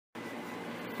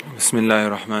بسم الله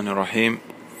الرحمن الرحيم.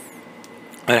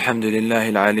 الحمد لله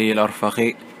العلي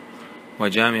الأرفق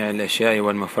وجامع الأشياء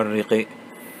والمفرق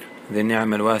ذي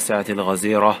النعم الواسعة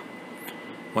الغزيرة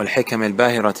والحكم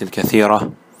الباهرة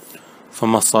الكثيرة،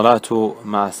 ثم الصلاة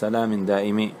مع سلام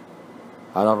دائم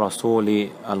على الرسول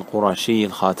القرشي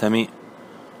الخاتم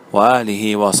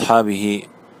وآله وأصحابه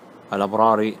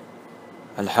الأبرار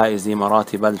الحائز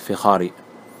مراتب الفخار.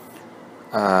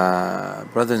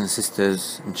 Brothers and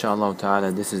sisters, inshallah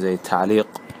ta'ala, this is a ta'liq,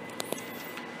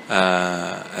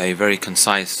 a very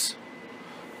concise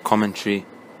commentary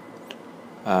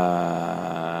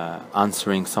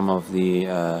answering some of the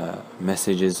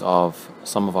messages of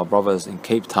some of our brothers in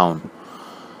Cape Town,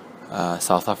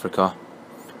 South Africa.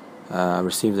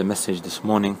 Received a message this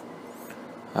morning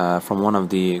from one of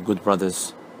the good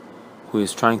brothers who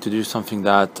is trying to do something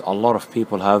that a lot of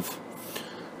people have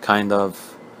kind of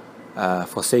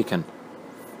forsaken,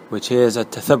 which is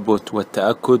التثبت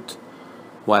والتأكد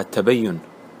والتبين,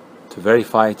 to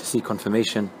verify, to see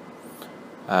confirmation,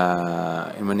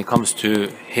 and when it comes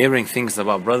to hearing things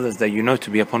about brothers that you know to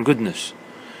be upon goodness.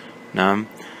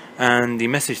 And the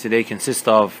message today consists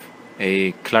of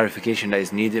a clarification that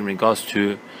is needed in regards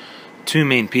to two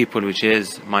main people, which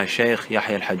is my Shaykh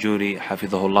Yahya Al Hajoori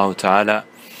Hafidhahullah Ta'ala,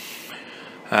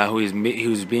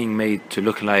 who's being made to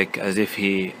look like as if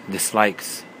he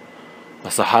dislikes the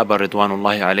Sahaba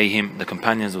Ridwanullahi Alayhim, the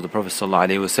companions of the Prophet Sallallahu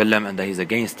Alaihi Wasallam, and that he's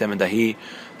against them and that he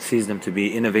sees them to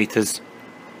be innovators.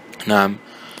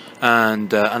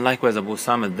 And likewise Abu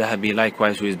Usamah At Thahabi,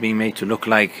 likewise, who is being made to look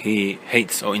like he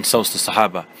hates or insults the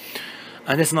Sahaba.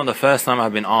 And this is not the first time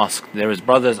I've been asked. There is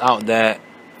brothers out there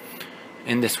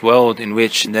in this world in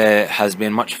which there has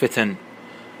been much fitan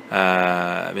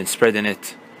been spread in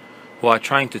it, who are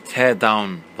trying to tear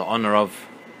down the honor of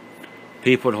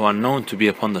people who are known to be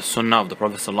upon the sunnah of the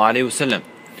Prophet ﷺ.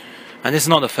 And this is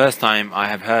not the first time I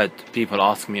have heard people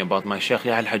ask me about my Shaykh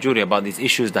Yahya Al Hajoori, about these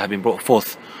issues that have been brought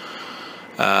forth.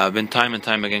 I've been time and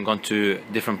time again gone to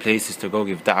different places to go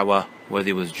give da'wah, whether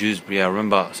it was Dewsbury. I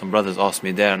remember some brothers asked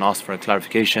me there and asked for a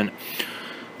clarification.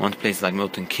 I went to places like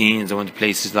Milton Keynes, I went to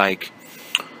places like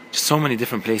just so many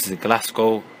different places.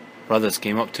 Glasgow, brothers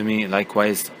came up to me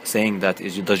likewise saying that,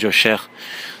 does your Shaykh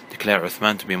declare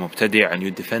Uthman to be a mubtadi' and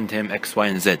you defend him X, Y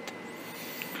and Z?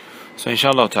 So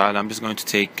inshallah ta'ala, I'm just going to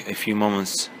take a few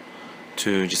moments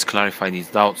to just clarify these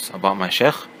doubts about my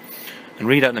Shaykh and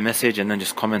read out the message and then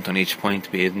just comment on each point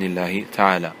bi'idhnillahi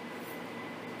ta'ala.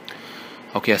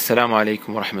 Okay, Assalamu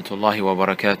Alaikum wa Rahmatullahi wa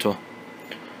Barakatuh.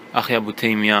 Akhi Abu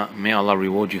Taymiyyah, may Allah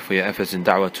reward you for your efforts in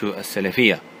Dawatul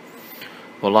Salifiyah.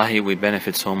 Wallahi, we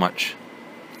benefit so much.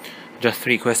 Just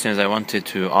three questions I wanted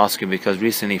to ask you, because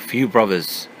recently few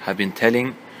brothers have been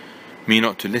telling me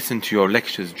not to listen to your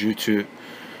lectures due to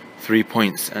 3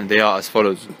 points, and they are as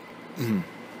follows.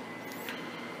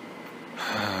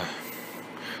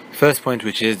 First point,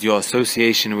 which is your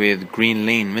association with Green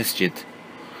Lane Masjid,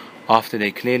 after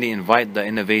they clearly invite the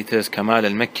innovators Kamal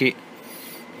al-Makki,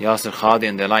 Yasir Khadi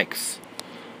and the likes.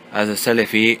 As a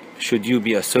Salafi, should you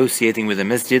be associating with a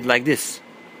masjid like this?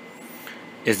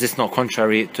 Is this not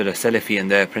contrary to the Salafi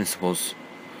and their principles?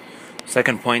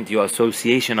 Second point, your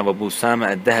association of Abu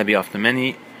Usamah At Thahabi after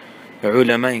many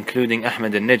ulama, including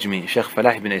Ahmad al-Najmi, Shaykh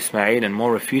Falah bin Ismail and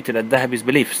more, refuted At Thahabi's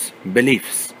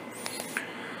beliefs,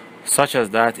 such as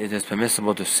that it is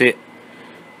permissible to sit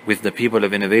with the people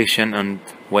of innovation and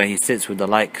where he sits with the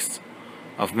likes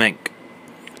of Meg.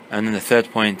 And then the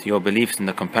third point, your beliefs in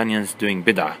the companions doing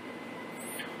bid'ah.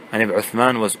 And if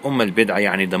Uthman was al-Bid'ah,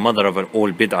 yani the mother of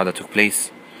all bid'ah that took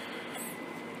place,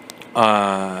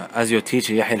 as your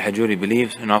teacher Yahya Al Hajoori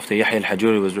believes, and after Yahya Al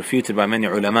Hajoori was refuted by many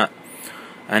ulama,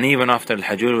 and even after Al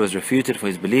Hajoori was refuted for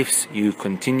his beliefs, you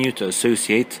continue to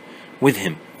associate with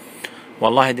him.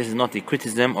 Wallahi, this is not a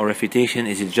criticism or refutation,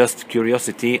 it is just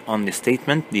curiosity on the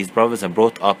statement these brothers have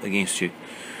brought up against you.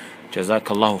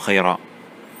 Jazakallahu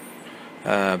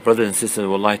khairah. Brothers and sisters,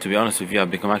 wallahi, to be honest with you,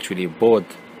 I've become actually bored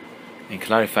in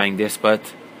clarifying this,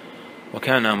 but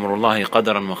وَكَانَ أَمْرُ اللَّهِ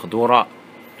قَدَرًا مَقْدُورًا.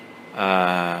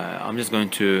 I'm just going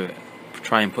to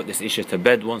try and put this issue to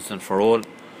bed once and for all,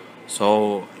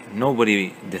 so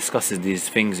nobody discusses these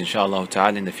things inshallah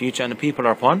ta'ala in the future, and the people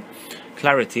are upon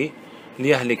clarity.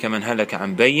 لِيَهْلِكَ مَنْ هَلَكَ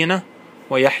عَنْ بَيِّنَةٍ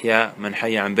وَيَحْيَى مَنْ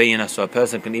حَيَّ عَنْ بَيِّنَةٍ. So a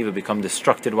person can either become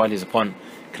destructed while he's upon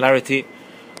clarity,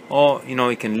 or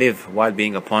he can live while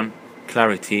being upon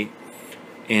clarity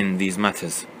in these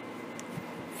matters.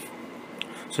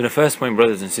 So the first point,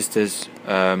 brothers and sisters,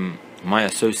 my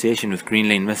association with Green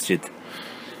Lane Masjid,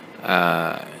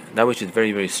 that which is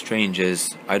very, very strange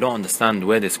is I don't understand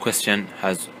where this question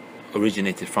has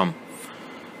originated from.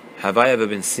 Have I ever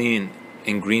been seen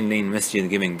in Green Lane Masjid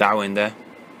giving da'wah in there?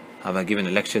 Have I given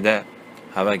a lecture there?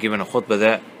 Have I given a khutbah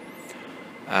there?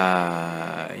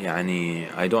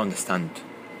 I don't understand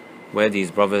where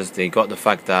these brothers, they got the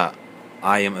fact that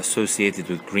I am associated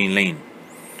with Green Lane.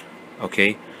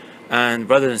 Okay? And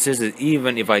brothers and sisters,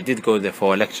 even if I did go there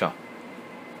for a lecture,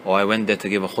 or I went there to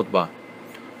give a khutbah,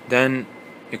 then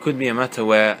it could be a matter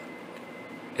where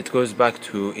it goes back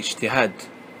to ijtihad.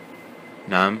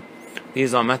 Naam.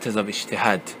 These are matters of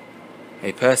ijtihad.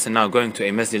 A person now going to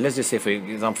a masjid, let's just say for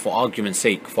example, for argument's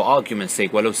sake, وَلَوْ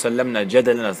سَلَّمْنَا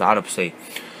جَدَلًا, as the Arabs say,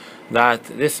 that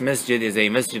this masjid is a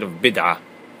masjid of bid'ah.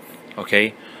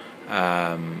 Okay?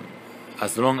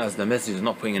 As long as the masjid is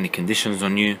not putting any conditions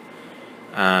on you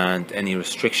and any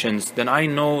restrictions, then I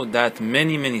know that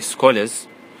many scholars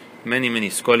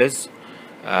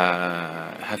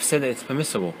have said that it's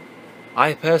permissible.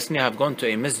 I personally have gone to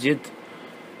a masjid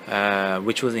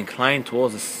which was inclined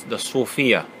towards the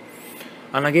Sufiyah,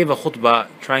 and I gave a khutbah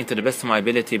trying to the best of my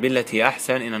ability, billati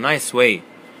ahsan, in a nice way,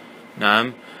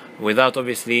 naam, without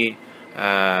obviously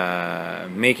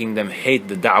making them hate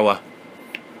the da'wah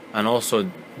and also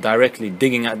directly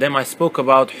digging at them. I spoke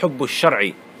about hubbu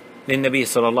shar'i lin Nabi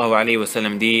sallallahu alayhi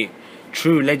wasallam, the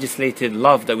true legislated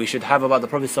love that we should have about the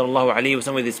Prophet sallallahu alayhi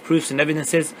wasallam with its proofs and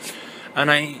evidences.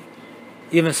 And I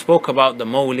even spoke about the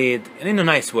mawlid, and in a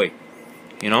nice way,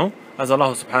 you know, as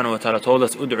Allah subhanahu wa ta'ala told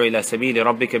us, ud'u ila sabili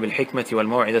rabbika bil hikmati wal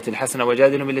maw'idati al hasana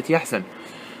wajadilhum billati ahsan.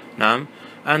 Naam.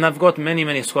 And I've got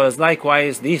many scholars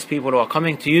likewise. These people who are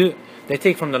coming to you, they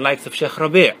take from the likes of Shaykh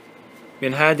Rabi'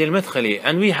 bin Hadi al-Madkhali,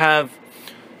 and we have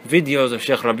videos of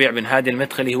Shaykh Rabi' bin Hadi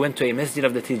al-Madkhali who went to a masjid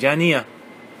of the Tijaniyah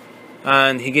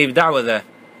and he gave da'wah there,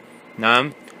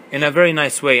 naam, in a very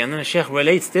nice way. And then the Shaykh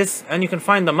relates this, and you can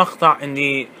find the maqta' in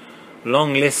the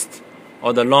long list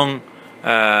or the long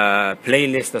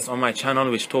playlist that's on my channel,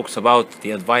 which talks about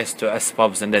the advice to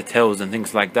asbabs and their tails and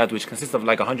things like that, which consists of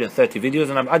like 130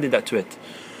 videos, and I've added that to it.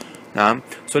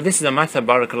 So this is a matter,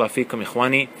 barakallahu feekum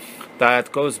ikhwani,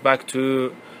 that goes back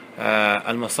to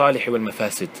al-masalih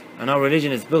wal-mafasid, and our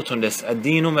religion is built on this.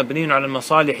 الدين مبني على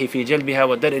المصالح في جلبها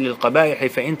والدرء للقبائح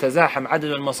فإن تزاحم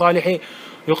عدد المصالح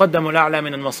يقدم الأعلى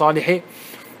من المصالح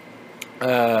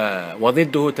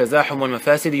وضده تزاحم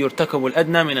المفاسد يرتكب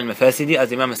الأدنى من المفاسد,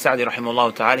 as Imam Al-Sa'di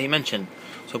rahimahullah ta'ala he mentioned.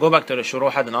 So go back to the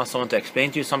shuruhat and ask someone to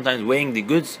explain to you, sometimes weighing the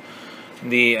goods,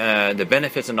 the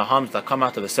benefits and the harms that come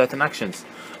out of a certain actions.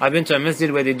 I've been to a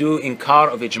masjid where they do inkar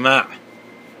of ijma'.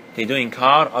 They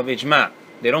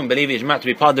don't believe ijma' to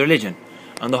be part of the religion.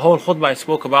 And the whole khutbah I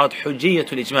spoke about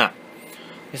hujjiyatul ijma'.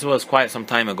 This was quite some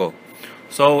time ago.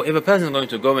 So if a person is going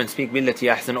to go and speak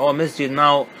billati ahsan, or masjid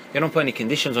now, they don't put any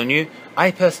conditions on you,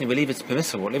 I personally believe it's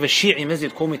permissible. If a Shi'i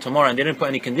masjid call me tomorrow and they didn't put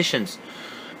any conditions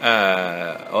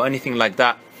or anything like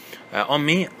that on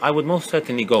me, I would most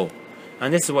certainly go.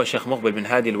 And this is what Shaykh Muqbil bin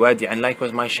Hadi al-Wadi and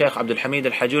likewise my Shaykh Abdul Hamid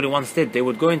Al Hajoori once did. They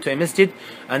would go into a masjid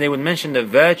and they would mention the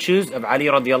virtues of Ali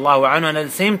radiallahu anhu, and at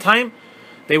the same time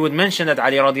they would mention that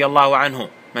Ali radiallahu anhu,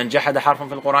 man jahada harfan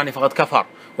fil Quran faqad kafar,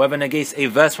 whoever negates a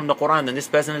verse from the Quran, then this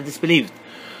person is disbelieved.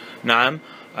 Naam.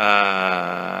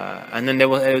 And then they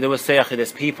will say, Akhi,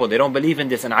 there's people, they don't believe in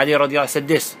this, and Ali radiallahu said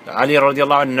this. Ali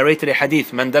radiallahu anhu narrated a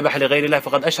hadith, man dabah li ghayri Allah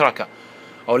faqad ashraka,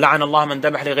 or la'an Allah man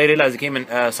dabah li ghayri Allah, as it came in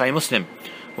Sahih Muslim.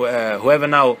 Whoever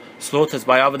now slaughters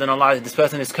by other than Allah, this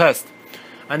person is cursed.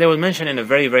 And they will mention in a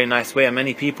very nice way, and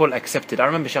many people accepted. I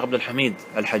remember Shaykh Abdul Hamid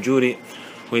Al Hajoori,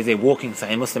 who is a walking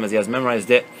Sahih Muslim as he has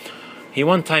memorized it. He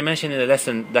one time mentioned in a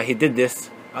lesson that he did this,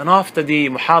 and after the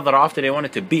muhadara, after they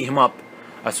wanted to beat him up,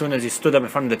 as soon as he stood up in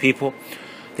front of the people,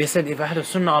 they said, if Ahlul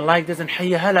Sunnah are like this, and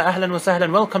hayya hala, ahlan wa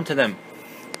sahlan, welcome to them.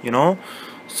 You know?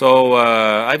 So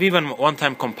I've even one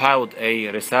time compiled a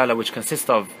risala which consists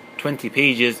of 20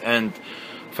 pages and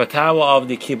fatawa of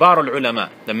the kibar al-ulama,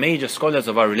 the major scholars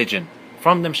of our religion.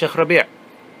 From them Shaykh Rabi',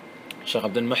 Shaykh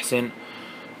Abdul Muhsin,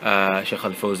 Shaykh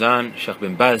Al-Fawzan, Shaykh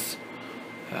bin Baz,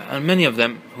 and many of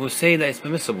them who say that it's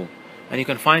permissible. And you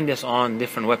can find this on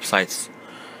different websites.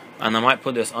 And I might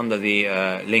put this under the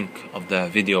link of the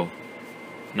video.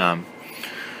 Naam.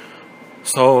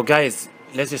 So guys,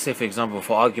 let's just say for example,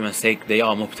 for argument's sake, they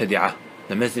are mubtadi'ah.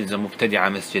 The masjid is a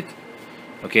mubtadi'ah masjid.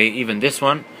 Okay, even this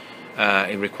one,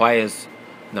 it requires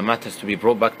the matters to be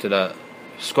brought back to the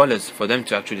scholars for them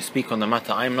to actually speak on the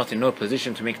matter. I am not in no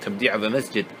position to make tabdi' of a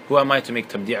masjid. Who am I to make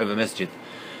tabdi' of a masjid?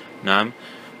 Naam.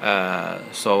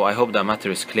 So I hope that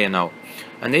matter is clear now.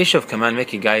 And the issue of Kamal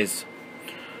Mekki, guys,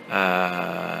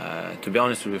 to be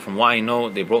honest with you, from what I know,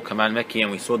 they brought Kamal Mekki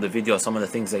and we saw the video of some of the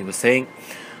things that he was saying.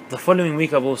 The following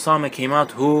week, Abu Usamah came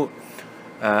out, who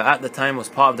at the time was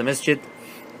part of the masjid,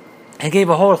 and gave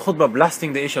a whole khutbah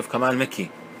blasting the issue of Kamal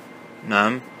Mekki.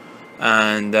 Naam.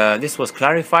 And this was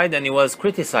clarified and he was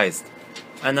criticized.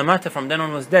 and the matter from then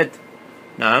on was dead.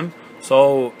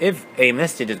 So if a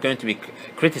masjid is going to be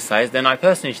criticized, then I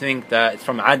personally think that it's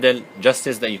from adl,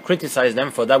 justice, that you criticize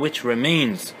them for that which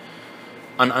remains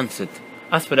unanswered.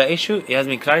 As for the issue, it has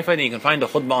been clarified, and you can find the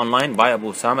khutbah online by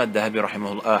Abu Usamah At Thahabi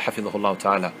hafidhahullah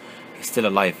ta'ala. He's still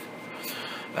alive.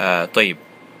 طيب.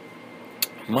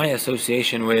 My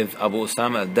association with Abu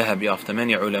Usamah At Thahabi after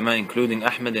many ulama, including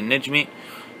Ahmad al-Najmi,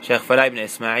 Shaykh Falah ibn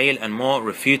Ismail and more,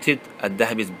 refuted At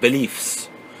Thahabi's beliefs.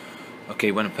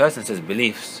 Okay, when a person says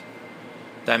beliefs,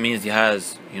 that means he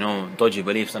has, dodgy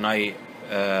beliefs, and I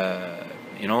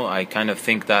kind of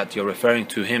think that you're referring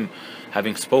to him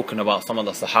having spoken about some of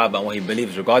the Sahaba and what he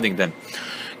believes regarding them.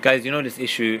 Guys, this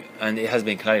issue, and it has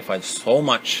been clarified so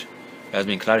much. He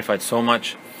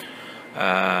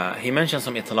mentioned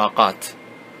some itlaqat,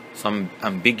 some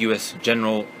ambiguous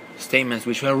general statements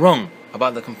which were wrong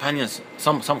about the companions,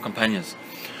 some companions.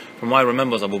 From what I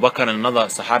remember was Abu Bakr and another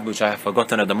Sahabi which I have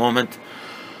forgotten at the moment.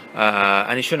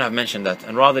 And he shouldn't have mentioned that.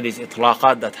 And rather, these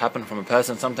itlaqat that happen from a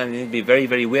person, sometimes you need to be very,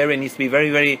 very wary, and needs to be very,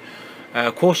 very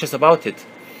cautious about it.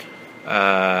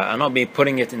 And not be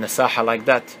putting it in the saha like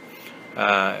that.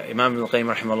 Imam Ibn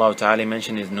Qayyim rahimahullah ta'ala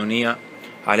mentioned his nuniyah: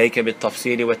 عليك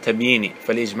بالتفصيل والتبيين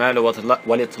فالإجمال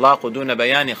والإطلاق دون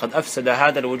بيان قد أفسد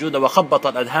هذا الوجود وخبط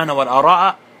الأذهان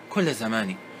والآراء كل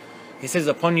زمان. He says,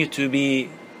 upon you to be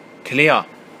clear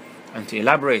and to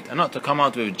elaborate, and not to come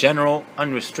out with general,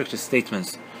 unrestricted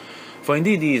statements. For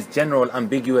indeed these general,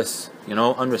 ambiguous,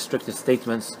 unrestricted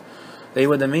statements, they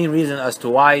were the main reason as to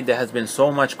why there has been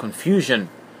so much confusion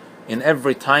in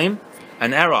every time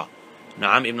and era.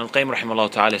 Ibn al-Qayyim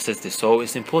rahimahullah ta'ala says this. So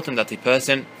it's important that the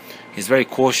person is very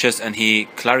cautious and he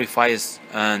clarifies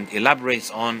and elaborates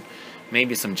on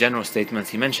maybe some general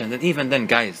statements. He mentioned that even then,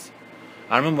 guys,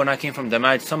 I remember when I came from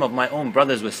Damaj, some of my own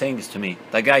brothers were saying this to me.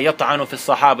 The guy, يطعن في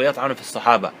الصحابة, يطعن في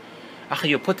الصحابة. Akhi,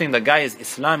 you're putting the guy's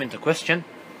Islam into question,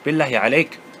 billahi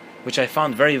alayk, which I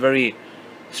found very, very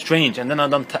strange. And then I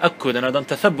done ta'akkud and I done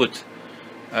tathabbut.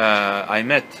 I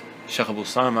met Shaykh Abu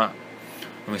Usamah,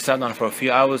 and we sat down for a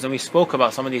few hours and we spoke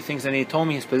about some of these things, and he told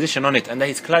me his position on it, and that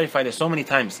he's clarified it so many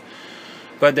times.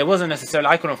 But there wasn't necessarily,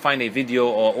 I couldn't find a video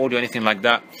or audio, anything like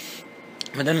that.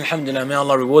 But then alhamdulillah, may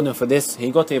Allah reward him for this,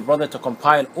 he got a brother to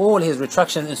compile all his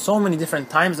retractions in so many different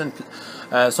times, and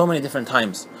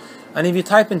and if you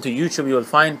type into YouTube, you will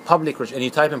find and you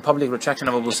type in public retraction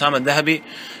of Abu Usamah At Thahabi,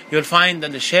 you'll find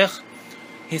that the Shaykh,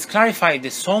 he's clarified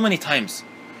this so many times.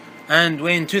 And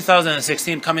we're in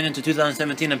 2016 coming into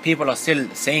 2017 and people are still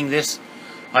saying this,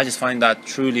 I just find that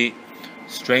truly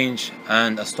strange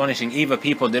and astonishing. Either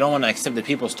people, they don't want to accept the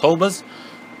people's tawbas,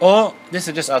 or this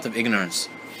is just out of ignorance.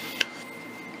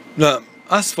 Now,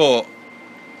 as for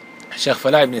Shaykh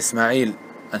Falah ibn Ismail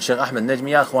and Shaykh Ahmad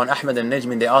Najmi, Ya Akhwan, Ahmad and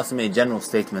Najmi, they asked me a general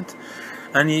statement.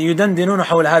 And يدندنون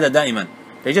حول هذا دائما.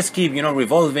 They just keep,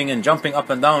 revolving and jumping up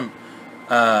and down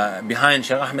behind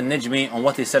Shaykh Ahmad Najmi on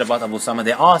what he said about Abu Usamah.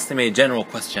 They asked him a general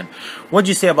question. What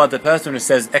do you say about the person who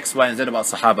says X, Y, and Z about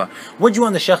Sahaba? What do you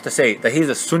want the Shaykh to say? That he's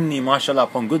a Sunni, mashallah,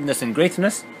 upon goodness and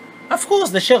greatness? Of course,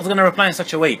 the Shaykh is going to reply in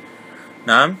such a way.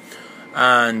 And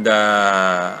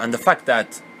the fact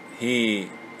that it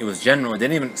was general, they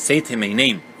didn't even say to him a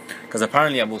name. Because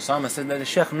apparently Abu Usamah said that the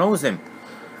Shaykh knows him.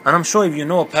 And I'm sure if you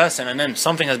know a person and then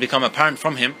something has become apparent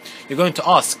from him, you're going to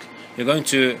ask, you're going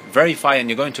to verify, and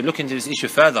you're going to look into this issue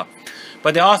further.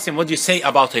 But they asked him, what do you say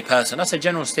about a person? That's a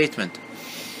general statement.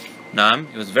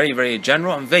 It was very, very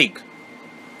general and vague.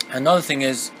 Another thing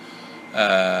is,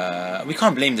 we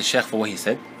can't blame the Shaykh for what he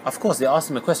said. Of course, they asked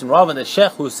him a question. Rather, the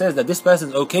Shaykh who says that this person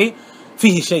is okay,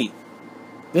 fihi shay.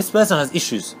 This person has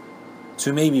issues.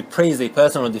 To maybe praise a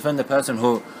person or defend a person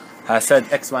who has said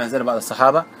X, Y, and Z about the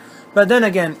Sahaba. But then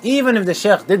again, even if the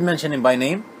Shaykh did mention him by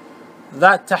name,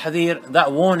 that tahdeer,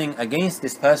 that warning against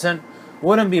this person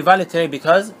wouldn't be valid today,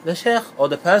 because the Shaykh or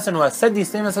the person who has said these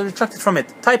statements has retracted from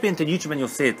it. Type it into YouTube and you'll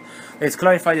see it. It's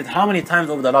clarified it how many times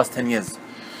over the last 10 years.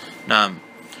 Now,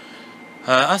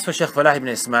 as for Shaykh Falah ibn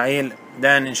Ismail,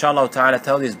 then inshallah ta'ala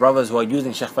tell these brothers who are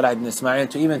using Shaykh Falah ibn Ismail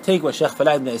to even take what Shaykh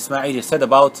Falah ibn Ismail said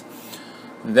about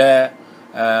the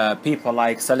people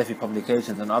like Salafi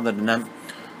publications and other than them,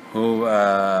 who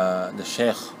the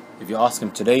Shaykh, if you ask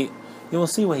him today, you will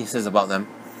see what he says about them.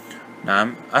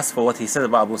 As for what he says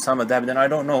about Abu Usamah At Thahabi, then I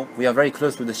don't know. We are very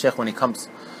close with the Shaykh when he comes.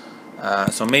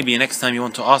 So maybe next time you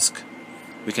want to ask,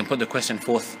 we can put the question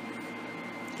forth.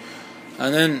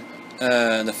 And then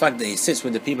the fact that he sits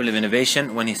with the people of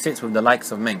innovation when he sits with the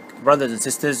likes of men. Brothers and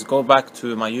sisters, go back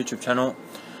to my YouTube channel,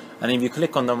 and if you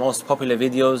click on the most popular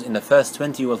videos, in the first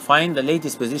 20 you will find the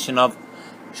latest position of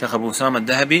Shaykh Abu Usamah At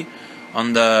Thahabi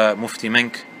on the Mufti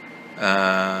Menk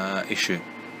issue.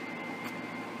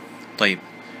 طيب.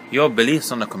 your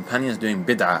beliefs on the companions doing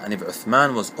bid'ah, and if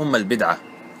Uthman was al-bid'ah,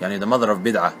 yani the mother of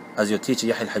bid'ah, as your teacher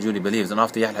Yahya Al Hajoori believes, and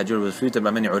after Yahya Al Hajoori was refuted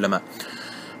by many ulama.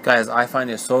 Guys, I find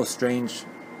it so strange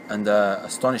and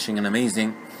astonishing and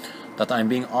amazing that I'm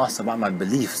being asked about my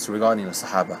beliefs regarding the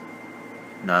Sahaba.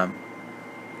 Naam.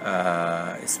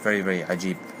 It's very, very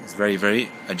ajib. It's very, very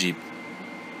ajib.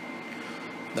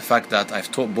 The fact that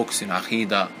I've taught books in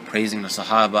Aqidah praising the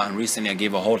Sahaba, and recently I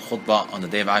gave a whole khutbah on the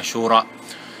day of Ashura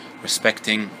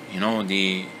respecting,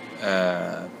 the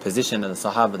position that the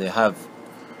Sahaba they have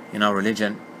in our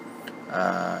religion.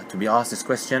 To be asked this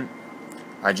question,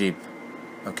 ajib.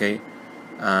 Okay,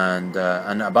 and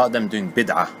about them doing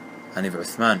bid'ah, and if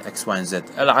Uthman X, Y, and Z.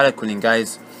 Ala kullin,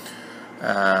 guys,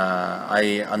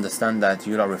 I understand that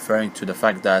you are referring to the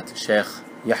fact that Shaykh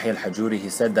Yahya Al Hajoori, he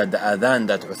said that the adhan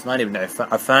that Uthman ibn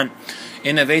Affan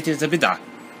innovated is a bid'ah.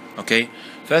 Okay,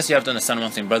 first you have to understand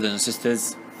one thing, brothers and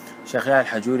sisters. Shaykh Yahya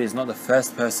Al Hajoori is not the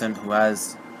first person who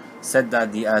has said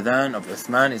that the adhan of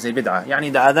Uthman is a bid'ah.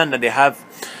 Yani the adhan that they have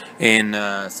in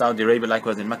Saudi Arabia,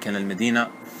 likewise in Mecca and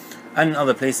Al-Medina, and in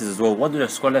other places as well. What do the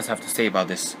scholars have to say about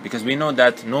this? Because we know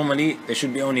that normally there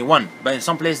should be only one, but in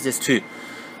some places there's two.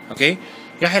 Okay,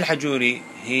 Yahya Al Hajoori,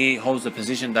 he holds the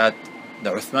position that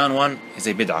the Uthman one is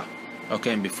a bid'ah.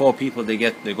 Okay, and before people they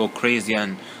go crazy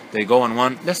and they go on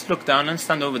one, let's look down and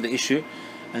stand over the issue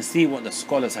and see what the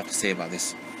scholars have to say about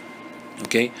this.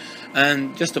 Okay,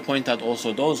 and just to point out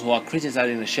also, those who are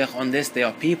criticizing the Shaykh on this, they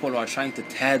are people who are trying to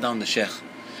tear down the Shaykh.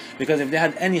 Because if they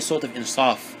had any sort of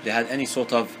insaf, they had any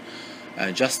sort of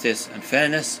justice and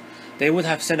fairness, they would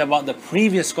have said about the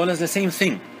previous scholars the same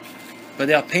thing. But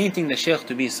they are painting the Shaykh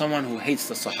to be someone who hates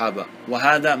the Sahaba.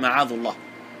 وَهَذَا مَعَاذُ اللَّهِ.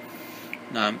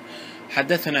 نعم.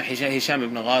 حدثنا هشام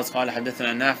بن غاز قال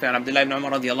حدثنا نافع عن عبد الله بن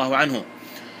عمر رضي الله عنه.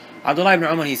 Abdullah ibn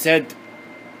Umar, he said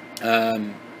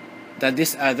that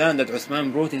this adhan that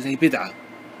Uthman brought is a bid'ah.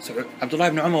 So Abdullah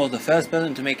ibn Umar was the first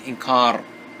person to make inkar.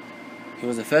 He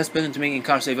was the first person to make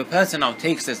inkar. So if a person now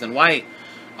takes this, then why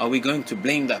are we going to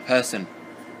blame that person?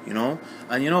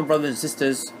 And brothers and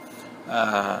sisters,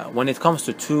 when it comes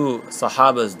to two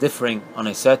Sahabas differing on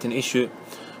a certain issue,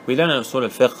 we learn in Usul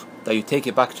al-Fiqh that you take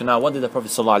it back to now, what did the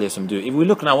Prophet ﷺ do? If we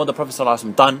look now what the Prophet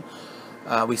ﷺ done,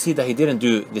 we see that he didn't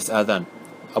do this adhan.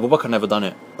 Abu Bakr never done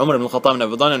it, Umar ibn Khattab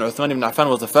never done it, and Uthman ibn Affan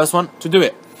was the first one to do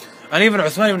it. And even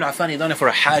Uthman ibn Affan, he done it for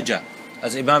a haja.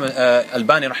 As Imam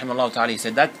Albani rahimahullah ta'ala, he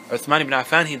said that Uthman ibn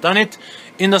Affan, he done it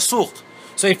in the suq.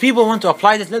 So if people want to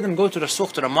apply this, let them go to the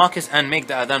suq, to the markets, and make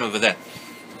the adhan over there.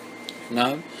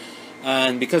 Now,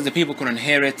 and because the people couldn't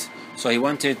hear it, so he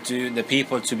wanted the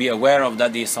people to be aware of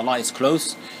that the salah is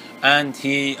close, and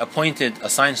he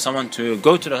assigned someone to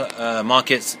go to the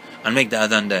markets and make the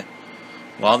adhan there.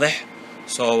 Wallahi.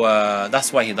 So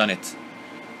that's why he done it.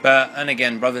 And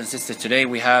again, brothers and sisters, today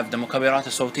we have the mukabirat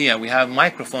al-sawtiyah, we have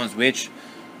microphones which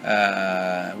we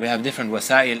have different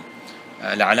wasail,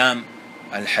 al-a'lam,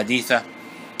 al-haditha,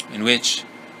 in which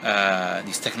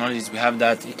these technologies we have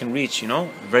that it can reach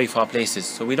very far places,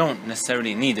 so we don't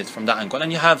necessarily need it from that angle.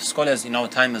 And you have scholars in our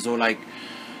time as well, like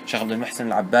Shaykh Abdul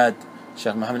Muhsin al-Abbad,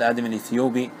 Shaykh Muhammad Adam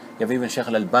al-Ethiopi, you have even Shaykh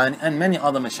al-Albani and many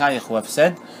other mashayikh who have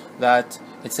said that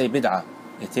it's a bid'ah,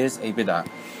 it is a bid'ah,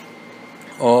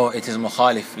 or it is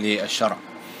mukhalif li al-shara'.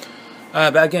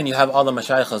 But again, you have other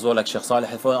mashayikh as well, like Shaykh Salih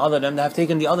and other of them that have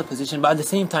taken the other position. But at the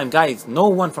same time, guys, no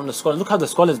one from the scholars, look how the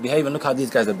scholars behave and look how these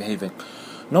guys are behaving.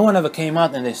 No one ever came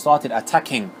out and they started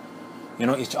attacking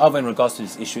each other in regards to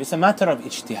this issue. It's a matter of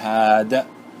ijtihad.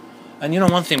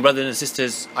 And one thing, brothers and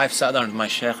sisters, I've sat down with my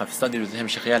Shaykh, I've studied with him,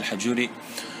 Shaykh Yahya Al Hajoori,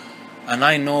 and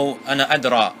I know, ana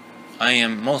adra, I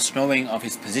am most knowing of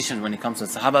his positions when it comes to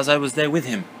the Sahaba, as I was there with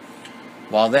him.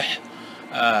 Wadih,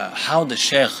 how the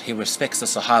Shaykh, he respects the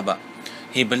Sahaba.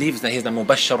 He believes that he's the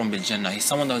mubashsharun bil Jannah. He's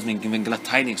someone that has been given glad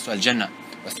tidings to Al Jannah.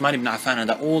 Uthman ibn Affan, and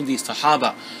that all these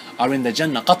Sahaba are in the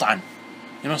Jannah qat'an.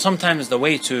 Sometimes the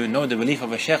way to know the belief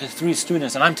of a Shaykh is through his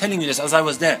students, and I'm telling you this as I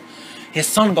was there. His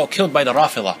son got killed by the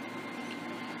Rafidah.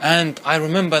 And I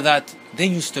remember that they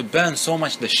used to burn so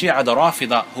much the Shia, the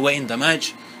Rafida, who were in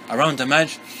Damaj, around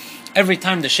Damaj. Every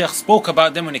time the Shaykh spoke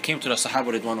about them when it came to the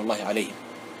Sahaba Ridwanullahi alayhim,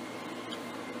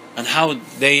 and how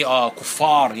they are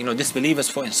kuffar, disbelievers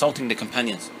for insulting the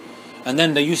companions. And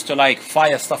then they used to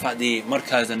fire stuff at the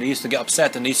markaz, and they used to get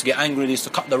upset, and they used to get angry, they used to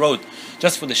cut the road,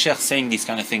 just for the Shaykh saying these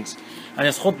kind of things. And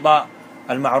his khutbah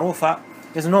al-ma'rufa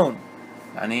is known.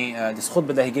 This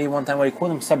khutbah that he gave one time where he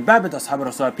called them sabbabat ashab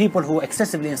Rasulullah, people who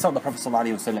excessively insult the Prophet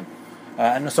sallallahu alaihi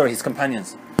wasallam, his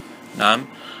companions.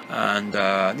 And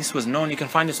this was known. You can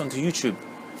find this on YouTube.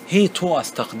 He taught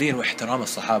us taqdeer wa ihtiram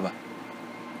al-sahaba.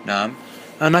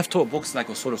 And I've taught books like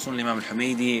Usul Sunnah Imam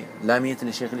Al-Hamidi, Lamiyat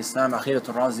al-Shaykh al-Islam, Aqidat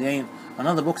al-Raziyain, and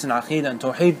other books in Aqidah and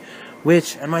Tawheed,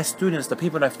 which, and my students, the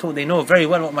people I've taught, they know very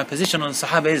well what my position on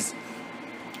Sahaba is.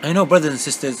 I know, brothers and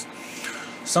sisters,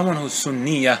 someone who's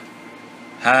Sunniyah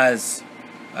has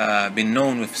been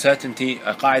known with certainty,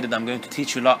 a qaida that I'm going to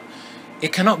teach you a lot,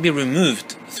 it cannot be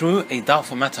removed through a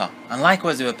doubtful matter. And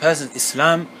likewise, if a person's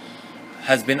Islam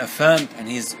has been affirmed and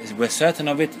we're certain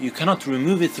of it, you cannot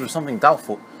remove it through something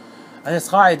doubtful. And this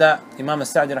qaida, Imam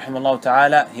As-Sa'di rahimahullah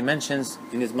ta'ala, he mentions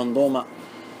in his mandoma,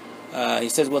 he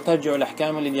says, وَتَرْجِعُ الْأَحْكَامُ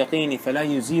لِلْيَقِينِ فَلَا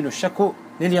يُزِيلُ الشَّكُّ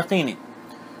لِلْيَقِينِ.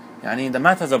 Yani the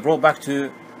matters are brought back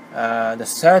to the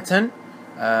certain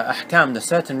ahkam, the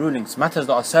certain rulings, matters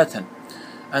that are certain.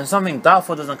 And something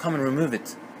doubtful doesn't come and remove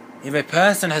it. If a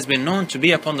person has been known to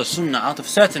be upon the sunnah out of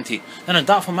certainty, then a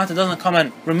doubtful matter doesn't come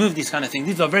and remove these kind of things.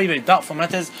 These are very, very doubtful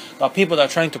matters that people are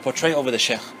trying to portray over the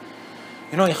shaykh.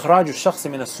 You know, إخراج الشخص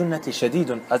من السنة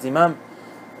شديد, as Imam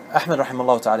Ahmad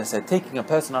rahimahullah ta'ala said, taking a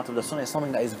person out of the sunnah is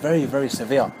something that is very, very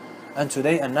severe. And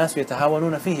today, الناس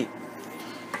يتهاونون فيه.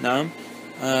 Now,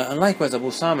 and likewise Abu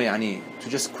Usamah, to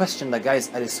just question the guy's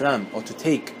al-Islam or to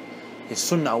take his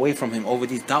sunnah away from him over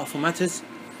these doubtful matters,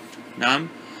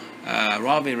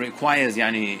 rather requires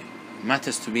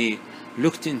matters to be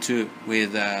looked into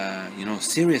with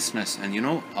seriousness and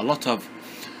a lot of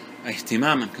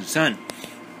ihtimam and concern.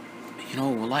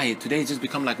 Wallahi, today it's just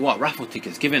become like what? Raffle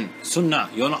tickets, given sunnah,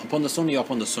 you're not upon the sunnah, you're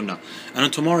upon the sunnah. And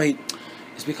then tomorrow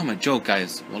it's become a joke,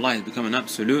 guys. Wallahi, it's become an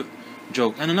absolute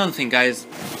joke. And another thing, guys,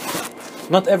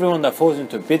 not everyone that falls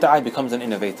into bid'ah becomes an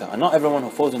innovator, and not everyone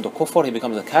who falls into kufr, he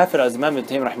becomes a kafir, as Imam Ibn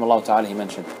Taymiyyah rahimahullah ta'ala, he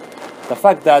mentioned. The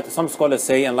fact that some scholars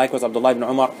say, and likewise Abdullah ibn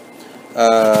Umar,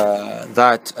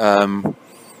 that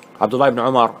Abdullah ibn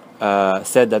Umar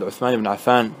said that Uthman ibn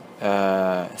Affan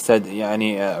said,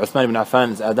 Uthman ibn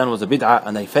Affan's adhan was a bid'ah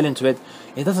and they fell into it.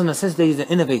 It doesn't necessitate he's an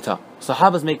innovator.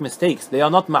 Sahabas make mistakes. They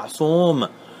are not معصوم.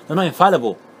 They're not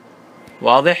infallible.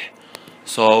 واضح?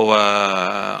 So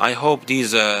I hope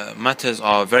these matters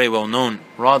are very well known.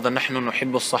 rather نحن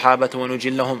نحب الصحابة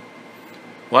ونجلهم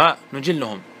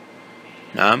ونجلهم.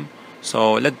 نعم.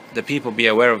 So let the people be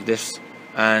aware of this.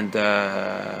 And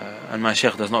my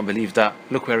shaykh does not believe that.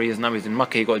 Look where he is now. He's in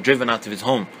Makkah. He got driven out of his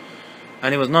home.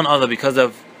 And it was none other because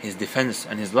of his defense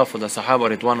and his love for the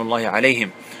Sahaba Ridwanullahi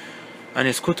Alayhim. And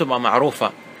his kutub are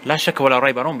ma'rufa. La shakka wa la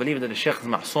rayb. I don't believe that the Shaykh is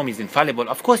ma'soom, he's infallible.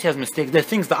 Of course he has mistakes. There are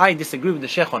things that I disagree with the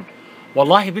Shaykh on.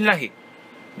 Wallahi billahi.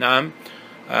 Naam.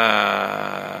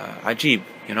 Ajib.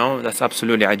 That's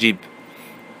absolutely ajib.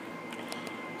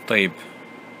 طيب.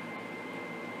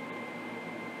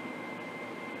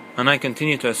 And I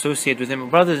continue to associate with him.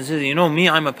 Brothers and sisters, me,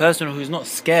 I'm a person who is not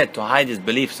scared to hide his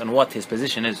beliefs and what his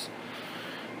position is.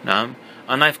 And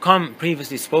I've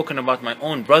previously spoken about my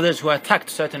own brothers who attacked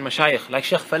certain mashayikh, like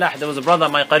Shaykh Falah. There was a brother,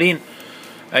 my qareen,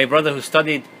 a brother who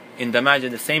studied in Damaj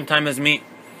at the same time as me,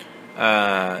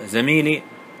 Zamili,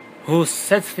 who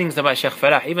said things about Shaykh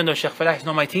Falah. Even though Shaykh Falah is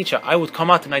not my teacher, I would come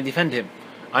out and I defend him.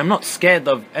 I'm not scared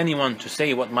of anyone to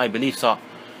say what my beliefs are.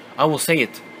 I will say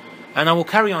it. And I will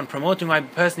carry on promoting what I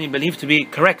personally believe to be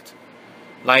correct.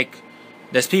 Like,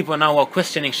 there's people now who are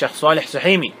questioning Shaykh Salih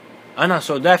Suhaimi. أنا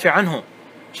سأدافع عنه.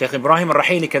 Shaykh Ibrahim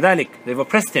al-Rahili كذلك. They've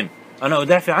oppressed him. أنا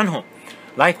أدافع عنه.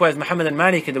 Likewise, Muhammad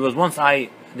al-Maliki, there was once I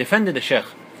defended the Shaykh.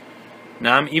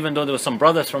 Even though there were some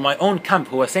brothers from my own camp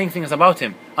who were saying things about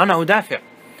him. أنا أدافع.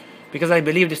 Because I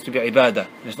believe this to be ibadah.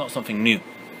 It's not something new.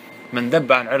 من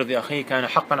ذب عن عرض أخيه كان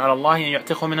حقا على الله أن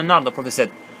يعتقه من النار. The Prophet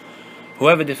said,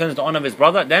 whoever defends the honor of his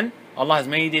brother, then Allah has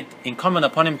made it incumbent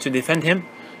upon him to defend him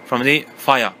from the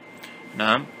fire.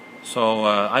 So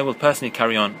I will personally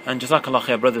carry on. And Jazakallah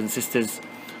khair, brothers and sisters,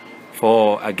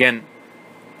 for again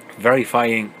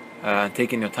verifying,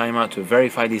 taking your time out to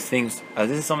verify these things, as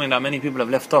this is something that many people have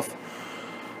left off.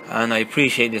 And I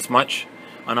appreciate this much.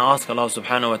 And I ask Allah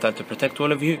subhanahu wa ta'ala to protect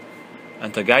all of you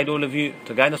and to guide all of you,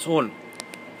 to guide us all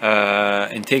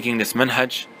in taking this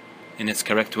manhaj in its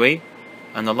correct way.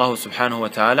 And Allah subhanahu wa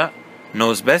ta'ala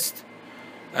knows best.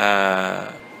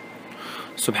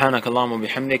 سبحانك اللهم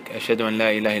وبحمدك أشهد أن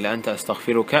لا إله إلا أنت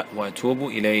أستغفرك وأتوب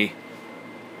إليه.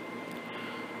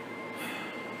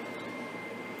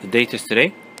 The date is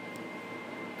today.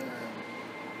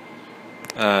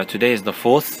 Today is the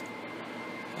 4th,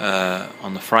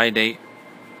 on the Friday,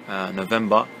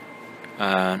 November.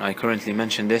 And I currently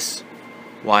mention this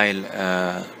while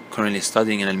currently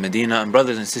studying in Al-Medina. And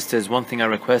brothers and sisters, one thing I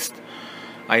request,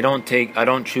 I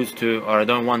don't choose to, or I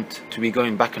don't want to be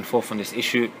going back and forth on this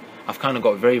issue. I've kind of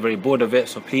got very, very bored of it.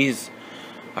 So please,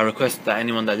 I request that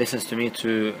anyone that listens to me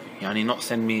to not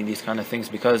send me these kind of things,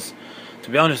 because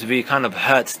to be honest with you, it kind of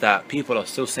hurts that people are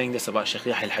still saying this about Shaykh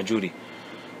Yahya Al Hajoori.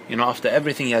 You know, after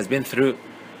everything he has been through,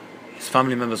 his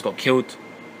family members got killed,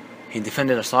 he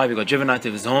defended Asahib, he got driven out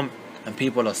of his home, and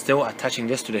people are still attaching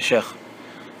this to the Shaykh.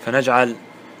 فَنَجْعَلْ,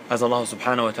 as Allah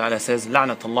subhanahu wa ta'ala says,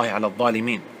 لَعْنَةَ اللَّهِ عَلَى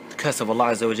الظَّالِمِينَ, the curse of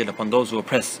Allah Azza wa Jalla upon those who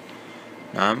oppress.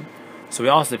 So we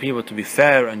ask the people to be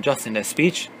fair and just in their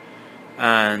speech,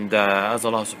 and as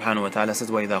Allah subhanahu wa ta'ala says,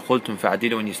 وَإِذَا قُلْتُمْ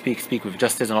فَعَدِلُوا, when you speak with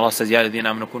justice, and Allah says, يَا الَّذِينَ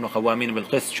آمَنُوا كُونُوا قَوَّامِينَ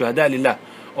بِالْقِسْطِ شُهَدَاءَ لِلَّهِ,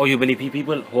 or you believe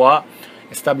people who are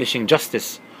establishing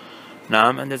justice.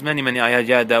 And there's many ayat.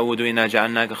 يَا دَاوُودُ إِنَّا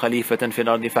جَعَلْنَاكَ خَلِيفَةً فِي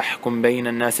الْأَرْضِ فَاحْكُمْ بَيْنَ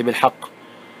النَّاسِ بِالْحَقِّ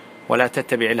وَلَا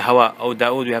تَتَّبِعِ الْهَوَىٰ. O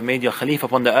Dawood, we have made you a Khalifa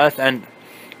upon the earth, and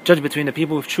judge between the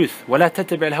people with truth. وَلَا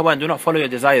تَتَّبِعِ الْهَوَىٰ, and do not follow your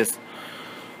desires.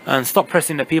 And stop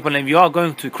pressing the people. And if you are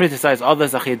going to criticize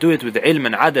others, أخي, do it with ilm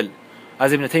and adl.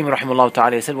 As Ibn Taymiyyah rahimahullah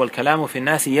ta'ala said, وَالْكَلَامُ فِي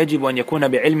النَّاسِ يَجِبُ أَنْ يَكُونَ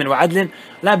بِعِلْمٍ وَعَدْلٍ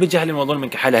لَا بِجَهْلٍ وَظُلْمٍ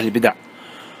كَحَالِ أَهْلِ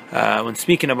الْبِدَعِ. When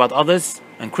speaking about others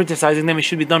and criticizing them, it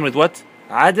should be done with what?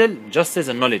 Adl, justice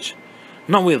and knowledge.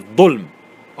 Not with dhulm,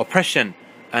 oppression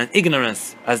and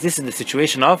ignorance, as this is the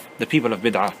situation of the people of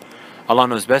bid'ah. Allah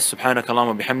knows best. Subhanaka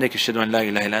Allahumma bihamdik, ashhadu an la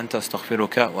ilaha illa anta,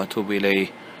 astaghfiruka wa atubu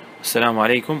ilayh. Assalamu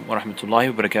alaikum wa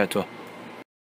rahmatullahi wa barakatuh.